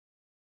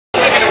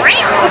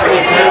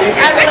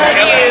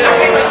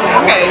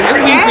Okay, it's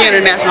BT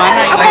International. I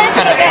know you like to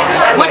cut up on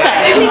this. What's that?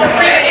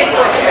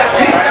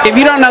 If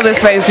you don't know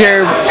this face,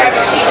 you're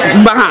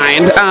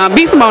behind.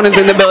 B. Simone is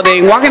in the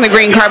building, walking the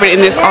green carpet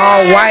in this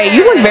all white.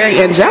 You look very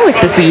angelic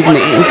this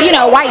evening. You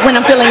know, white when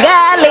I'm feeling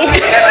godly.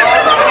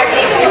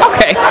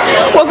 Okay.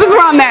 Well, since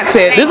we're on that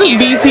tip, this is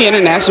BT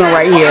International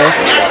right here.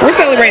 We're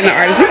celebrating the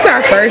artists. This is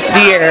our first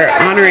year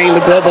honoring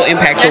the Global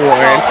Impact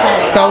Award.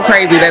 So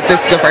crazy that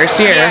this is the first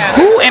year.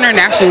 Who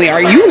internationally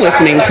are you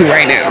listening to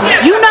right now?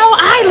 You know,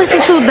 I listen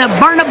to the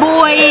Burna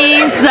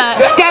Boys, the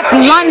Steph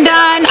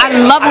London. I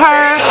love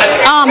her.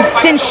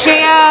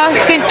 Sincere.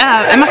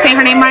 Am I saying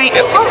her name right?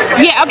 It's close.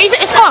 Yeah, okay,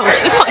 it's close.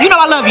 It's close. You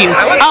know I love you.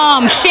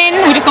 Shin,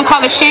 we're just gonna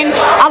call it Shin.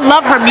 I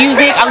love her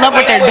music. I love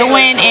what they're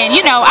doing, and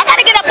you know, I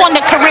gotta get up on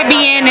the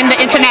Caribbean and the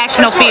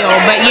international field.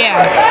 But yeah.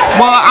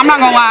 Well, I'm not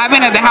gonna lie. I've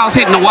been at the house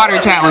hitting the water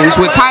challenge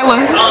with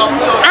Tyler.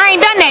 I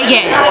ain't done that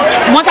yet.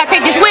 Once I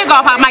take this wig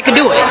off, I might could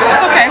do it.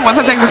 It's okay. Once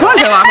I take this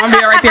ponytail off, I'm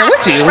gonna be right there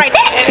with you. Right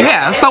there.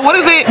 Yeah. So what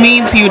does it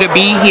mean to you to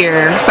be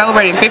here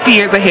celebrating 50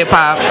 years of hip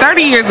hop,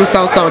 30 years of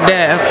So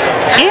Def,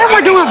 and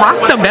we're doing Rock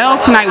the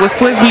Bells tonight with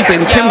Swizz Beatz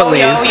and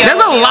Timbaland? There's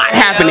a lot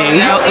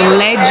happening.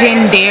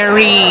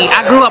 Legendary.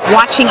 I grew up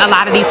watching a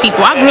lot of these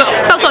people. I grew up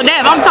So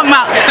Def. I'm talking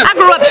about. I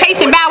grew up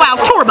chasing Bow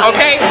Wow's tour bus.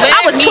 Okay.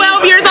 I was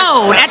 12 years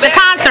old at the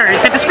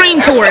concerts, at the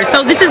Scream tours.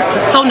 So this is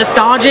so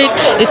nostalgic.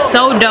 It's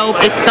so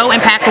dope. It's so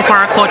impactful for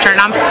our culture, and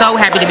I'm so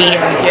happy to be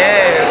here.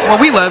 Yes. Well,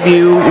 we love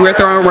you. We're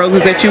throwing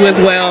roses at you as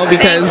well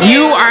because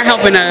you are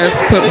helping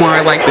us put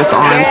more like this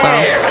on. So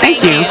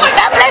thank you.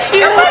 God bless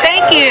you.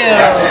 Thank you.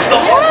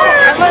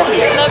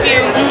 Love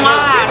you.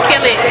 Mwah.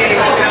 Kill it.